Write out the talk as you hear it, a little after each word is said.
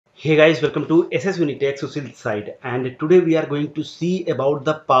Hey guys, welcome to SS Unitech Sushil side, and today we are going to see about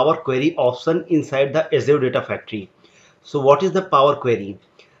the Power Query option inside the Azure Data Factory. So what is the Power Query?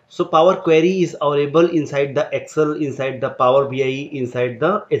 So Power Query is available inside the Excel, inside the Power BI, inside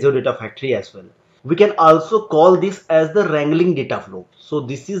the Azure Data Factory as well. We can also call this as the Wrangling Data Flow. So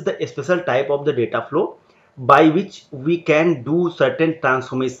this is the special type of the data flow by which we can do certain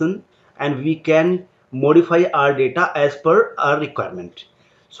transformation and we can modify our data as per our requirement.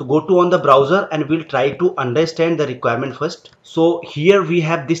 So go to on the browser and we'll try to understand the requirement first. So here we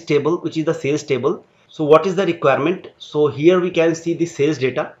have this table, which is the sales table. So what is the requirement? So here we can see the sales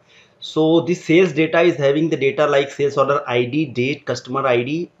data. So this sales data is having the data like sales order ID, date, customer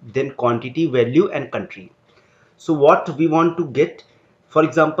ID, then quantity, value and country. So what we want to get, for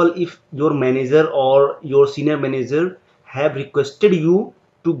example, if your manager or your senior manager have requested you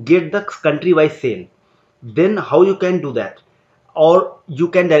to get the country wise sale, then how you can do that? Or you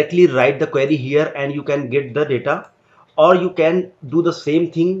can directly write the query here and you can get the data, or you can do the same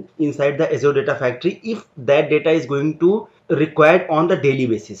thing inside the Azure Data Factory. If that data is going to required on the daily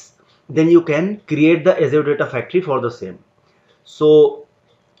basis, then you can create the Azure Data Factory for the same. So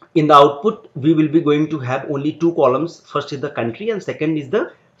in the output we will be going to have only two columns. First is the country and second is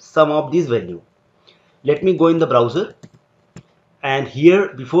the sum of this value. Let me go in the browser, and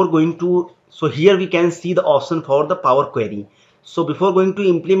here before going to, so here we can see the option for the Power Query. So before going to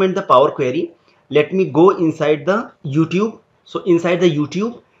implement the Power Query, let me go inside the YouTube. So inside the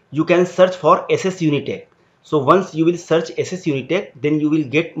YouTube you can search for SS Unitech. So once you will search SS Unitech, then you will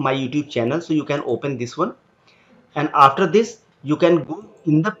get my YouTube channel. So you can open this one, and after this you can go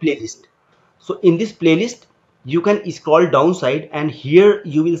in the playlist. So in this playlist you can scroll downside and here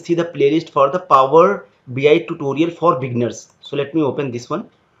you will see the playlist for the Power BI tutorial for beginners. So let me open this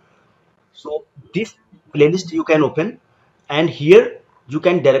one. So this playlist you can open, and here you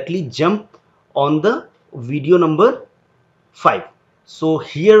can directly jump on the video number 5. So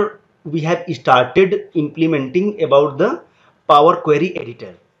here we have started implementing about the Power Query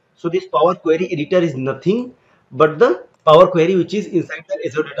editor. So this Power Query editor is nothing but the Power Query which is inside the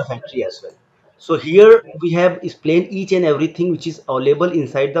Azure Data Factory as well. So here we have explained each and everything which is available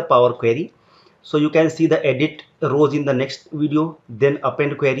inside the Power Query. So you can see the edit rows in the next video, then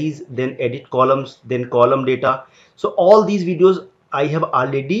append queries, then edit columns, then column data. So all these videos I have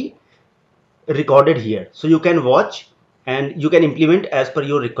already recorded here, so you can watch and you can implement as per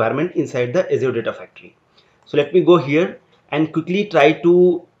your requirement inside the Azure Data Factory. So let me go here and quickly try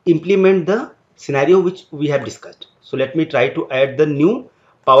to implement the scenario which we have discussed. So let me try to add the new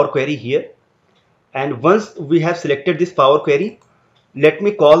Power Query here, and once we have selected this Power Query, let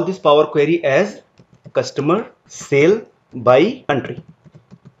me call this Power Query as customer sale by country.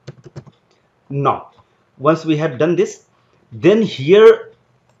 Now once we have done this, then here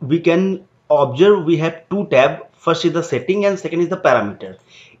we can observe we have two tabs. First is the setting and second is the parameter.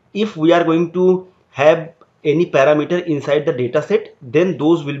 If we are going to have any parameter inside the data set, then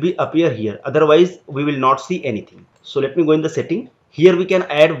those will be appear here, otherwise we will not see anything. So let me go in the setting. Here we can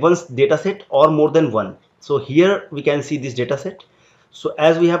add one data set or more than one. So here we can see this data set. So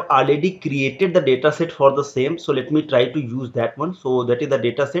as we have already created the data set for the same, so let me try to use that one. So that is the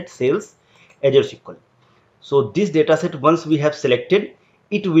data set sales Azure SQL. So this data set once we have selected,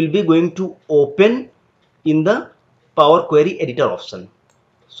 it will be going to open in the Power Query editor option.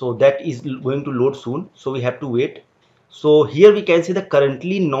 So that is going to load soon, so we have to wait. So here we can see that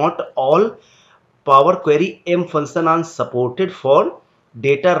currently not all Power Query M function are supported for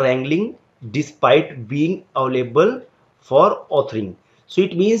data wrangling despite being available for authoring. So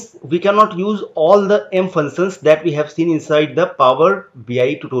it means we cannot use all the M functions that we have seen inside the Power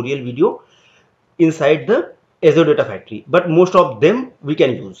BI tutorial video inside the Azure Data Factory, but most of them we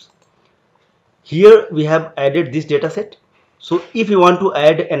can use. Here we have added this data set. So if you want to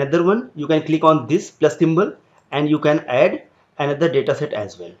add another one, you can click on this plus symbol and you can add another data set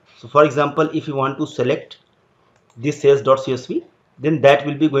as well. So for example, if you want to select this sales.csv, then that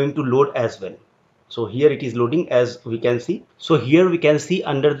will be going to load as well. So here it is loading as we can see. So here we can see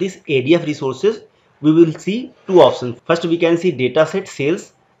under this ADF resources, we will see two options. First we can see data set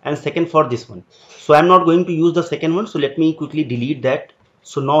sales, and second for this one. So I'm not going to use the second one, so let me quickly delete that.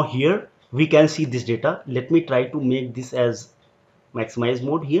 So now here we can see this data. Let me try to make this as maximize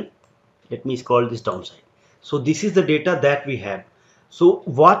mode here. Let me scroll this downside. So this is the data that we have. So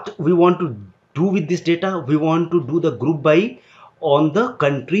what we want to do with this data, we want to do the group by on the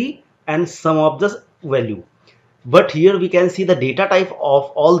country and sum of the value. But here we can see the data type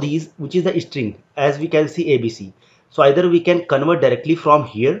of all these, which is the string, as we can see ABC. So either we can convert directly from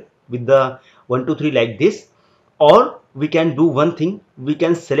here with the 1 2 3 like this, Or we can do one thing, we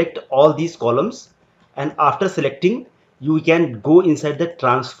can select all these columns, and after selecting, you can go inside the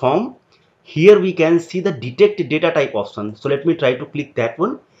transform. Here we can see the detect data type option. So let me try to click that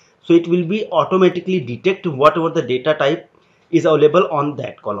one. So it will be automatically detect whatever the data type is available on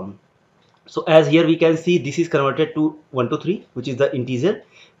that column. So as here we can see, this is converted to 123, which is the integer.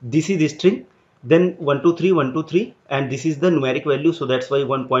 This is the string, then 123 123, and this is the numeric value, so that's why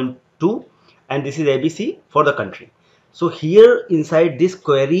 1.2, and this is ABC for the country. So here inside this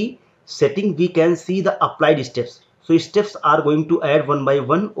query setting, we can see the applied steps. So steps are going to add one by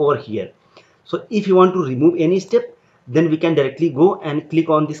one over here. So if you want to remove any step, then we can directly go and click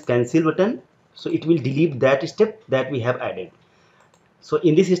on this cancel button. So it will delete that step that we have added. So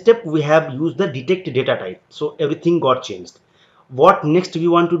in this step, we have used the detect data type. So everything got changed. What next we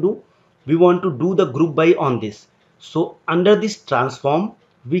want to do? We want to do the group by on this. So under this transform,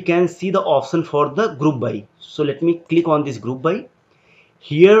 we can see the option for the group by. So let me click on this group by.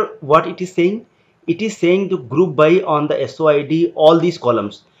 Here what it is saying? It is saying to group by on the SOID all these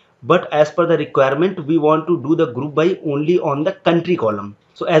columns. But as per the requirement, we want to do the group by only on the country column.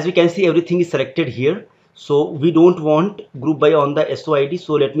 So as we can see, everything is selected here. So we don't want group by on the SOID.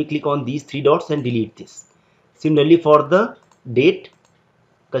 So let me click on these three dots and delete this. Similarly for the date,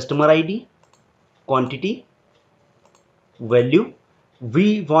 customer ID, quantity, value,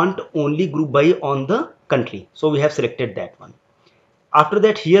 we want only group by on the country. So we have selected that one. After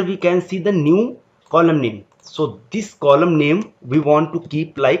that, here we can see the new column name. So this column name we want to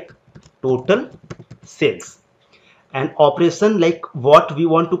keep like total sales, and operation like what we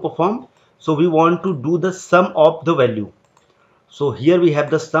want to perform. So we want to do the sum of the value. So here we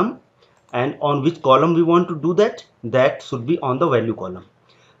have the sum, and on which column we want to do that, that should be on the value column.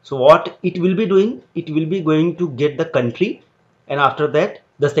 So what it will be doing, it will be going to get the country, and after that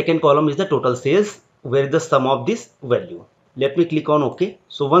the second column is the total sales, where is the sum of this value. Let me click on OK.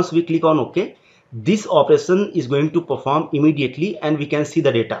 So once we click on OK, this operation is going to perform immediately and we can see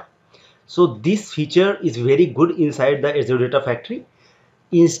the data. So this feature is very good inside the Azure Data Factory.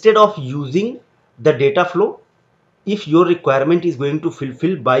 Instead of using the data flow, if your requirement is going to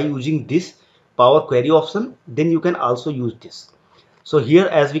fulfill by using this Power Query option, then you can also use this. So here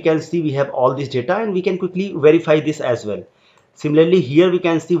as we can see, we have all this data and we can quickly verify this as well. Similarly, here we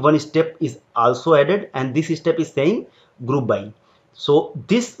can see one step is also added, and this step is saying group by. So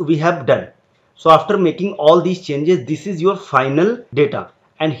this we have done. So after making all these changes, this is your final data,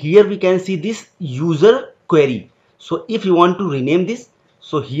 and here we can see this user query. So if you want to rename this,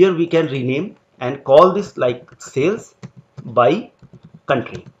 so here we can rename and call this like sales by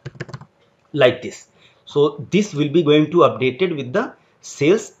country, like this. So this will be going to updated with the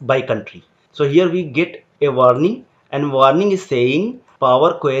sales by country. So here we get a warning, and warning is saying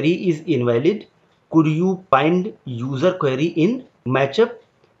Power Query is invalid. Could you find user query in matchup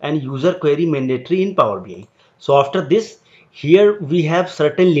and user query mandatory in Power BI? So after this, here we have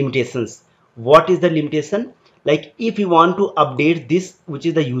certain limitations. What is the limitation? Like if you want to update this, which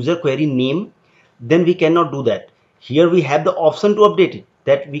is the user query name, then we cannot do that. Here we have the option to update it,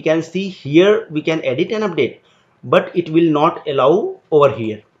 that we can see here, we can edit and update, but it will not allow over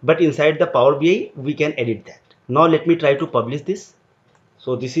here. But inside the Power BI, we can edit that. Now let me try to publish this.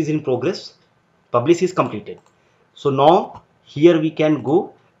 So this is in progress. Publish is completed. So now here we can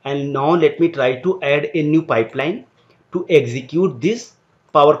go, and now let me try to add a new pipeline to execute this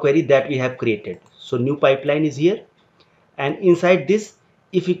Power Query that we have created. So new pipeline is here, and inside this,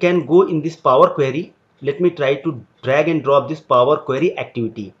 if you can go in this Power Query, let me try to drag and drop this Power Query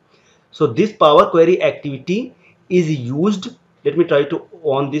activity. So this Power Query activity is used. Let me try to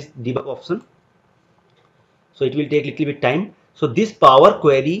on this debug option. So it will take a little bit time. So this Power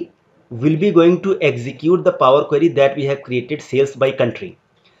Query will be going to execute the Power Query that we have created, sales by country.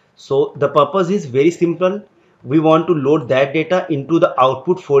 So the purpose is very simple. We want to load that data into the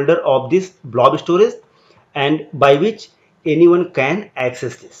output folder of this blob storage, and by which anyone can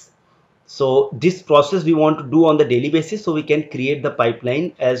access this. So this process we want to do on the daily basis, so we can create the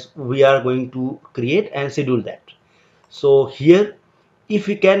pipeline as we are going to create and schedule that. So here, if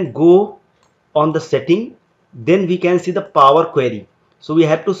we can go on the setting, then we can see the Power Query. So we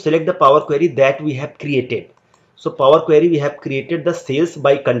have to select the Power Query that we have created. So Power Query, we have created the sales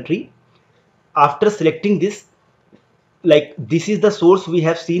by country. After selecting this, like this is the source we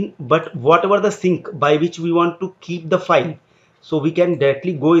have seen, but whatever the sink by which we want to keep the file, so we can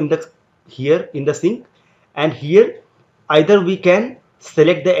directly go in the here in the sink, and here either we can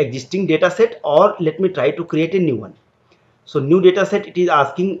select the existing data set, or let me try to create a new one. So new data set, it is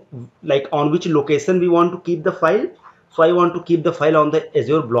asking like on which location we want to keep the file. So I want to keep the file on the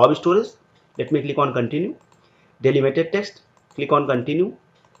Azure blob storage. Let me click on continue. delimited text, click on continue.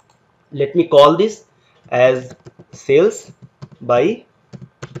 Let me call this as sales by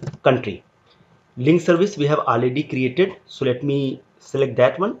country. Link service we have already created, so let me select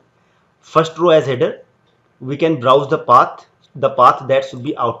that one. First row as header, we can browse the path that should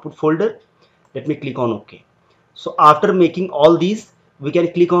be output folder. Let me click on OK. So after making all these, we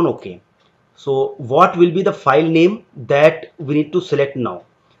can click on OK. So what will be the file name that we need to select now?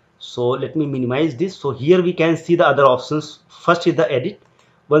 So let me minimize this. So here we can see the other options. First is the edit.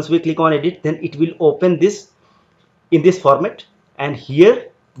 Once we click on edit, then it will open this in this format, and here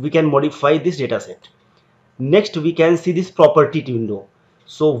we can modify this data set. Next we can see this property window.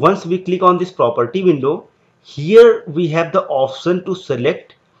 So once we click on this property window, here we have the option to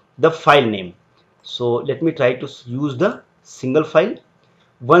select the file name. So let me try to use the single file.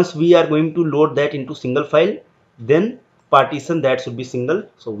 Once we are going to load that into single file, then partition that should be single,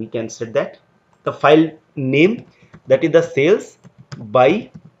 so we can set that. The file name, that is the sales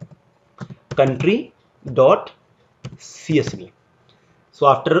by country dot csv. So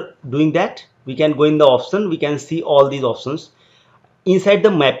after doing that, we can go in the option, we can see all these options inside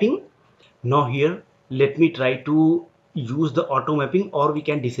the mapping. Now here let me try to use the auto mapping, or we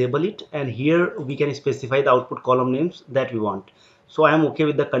can disable it, and here we can specify the output column names that we want. So I am okay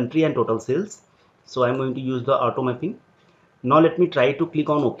with the country and total sales, so I am going to use the auto mapping. Now let me try to click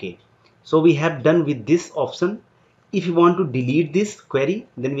on OK. So we have done with this option. If you want to delete this query,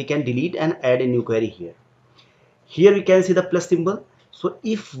 then we can delete and add a new query here. Here we can see the plus symbol. So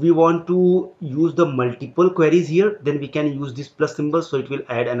if we want to use the multiple queries here, then we can use this plus symbol, so it will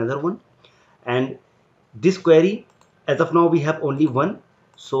add another one. And this query, as of now we have only one,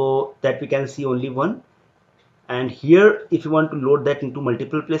 so that we can see only one. And here if you want to load that into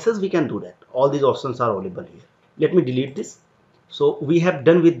multiple places, we can do that. All these options are available here. Let me delete this. So we have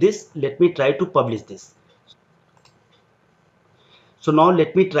done with this. Let me try to publish this. So now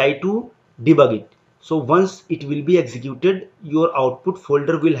let me try to debug it. So once it will be executed, your output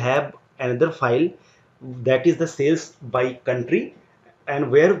folder will have another file, that is the sales by country, and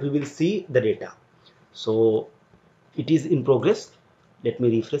where we will see the data. So it is in progress. Let me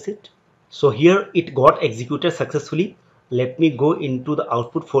refresh it. So here it got executed successfully. Let me go into the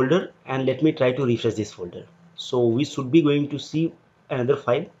output folder and let me try to refresh this folder. So we should be going to see another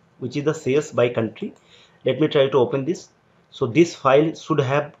file, which is the sales by country. Let me try to open this. So this file should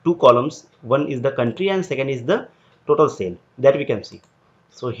have two columns. One is the country and second is the total sale that we can see.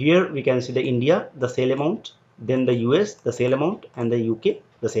 So here we can see the India, the sale amount, then the US, the sale amount, and the UK,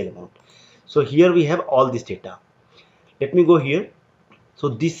 the sale amount. So here we have all this data. Let me go here. So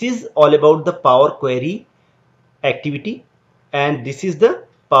this is all about the Power Query activity, and this is the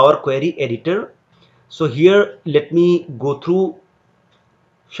Power Query editor. So here let me go through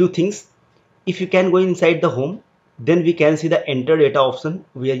few things. If you can go inside the home, then we can see the enter data option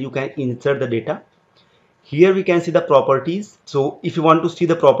where you can insert the data. Here we can see the properties. So if you want to see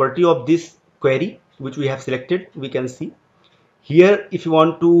the property of this query which we have selected, we can see here. If you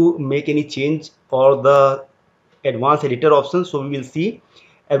want to make any change or the advanced editor option, so we will see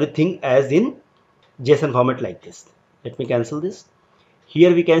everything as in JSON format like this. Let me cancel this.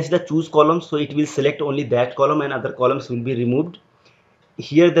 Here we can see the choose column, so it will select only that column and other columns will be removed.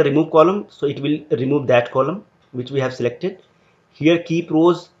 Here the remove column, so it will remove that column which we have selected. Here keep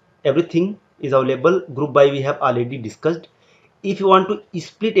rows, everything is available. Group by we have already discussed. If you want to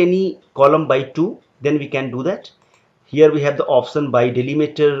split any column by two, then we can do that. Here we have the option by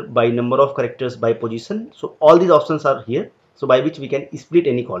delimiter, by number of characters, by position. So all these options are here, so by which we can split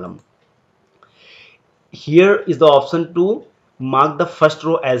any column. Here is the option to mark the first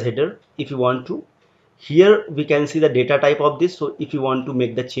row as header if you want to. Here we can see the data type of this, so if you want to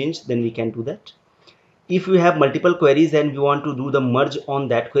make the change, then we can do that. If we have multiple queries and we want to do the merge on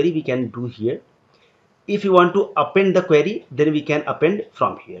that query, we can do here. If you want to append the query, then we can append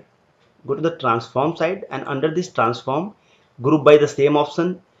from here. Go to the transform side, and under this transform, group by the same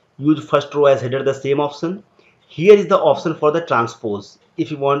option, use first row as header, the same option. Here is the option for the transpose.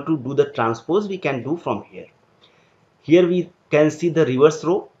 If you want to do the transpose, we can do from here. Here we can see the reverse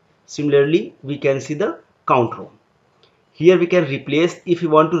row. Similarly, we can see the count row. Here we can replace, if you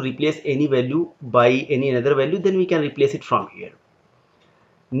want to replace any value by any another value, then we can replace it from here.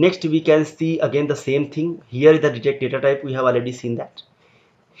 Next we can see again the same thing. Here is the detect data type, we have already seen that.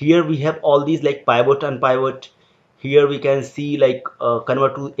 Here we have all these like pivot, unpivot. Here we can see like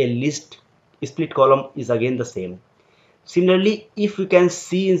convert to a list. Split column is again the same. Similarly, if we can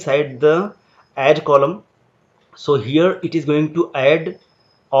see inside the add column, so here it is going to add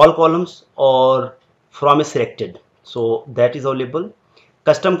all columns or from a selected, so that is available.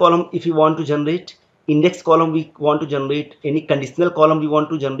 Custom column if you want to generate, index column we want to generate, any conditional column we want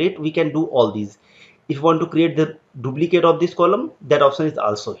to generate, we can do all these. If you want to create the duplicate of this column, that option is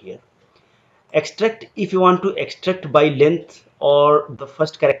also here. Extract, if you want to extract by length or the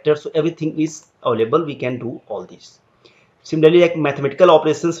first character, so everything is available, we can do all these. Similarly, like mathematical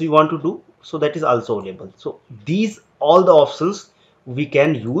operations we want to do, so that is also available. So these all the options we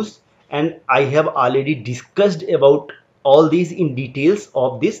can use, and I have already discussed about all these in details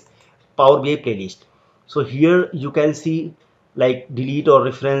of this Power BI playlist. So here you can see like delete or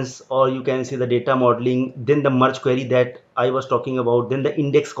reference, or you can see the data modeling, then the merge query that I was talking about, then the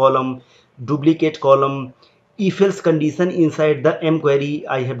index column, duplicate column, if else condition inside the M query,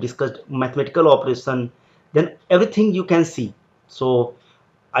 I have discussed mathematical operation, then everything you can see. So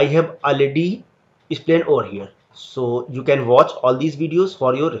I have already explained over here, so you can watch all these videos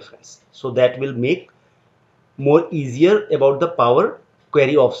for your reference, so that will make more easier about the Power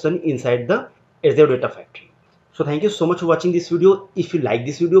Query option inside the Azure Data Factory. So thank you so much for watching this video. If you like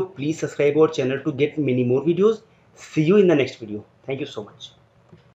this video, please subscribe our channel to get many more videos. See you in the next video. Thank you so much.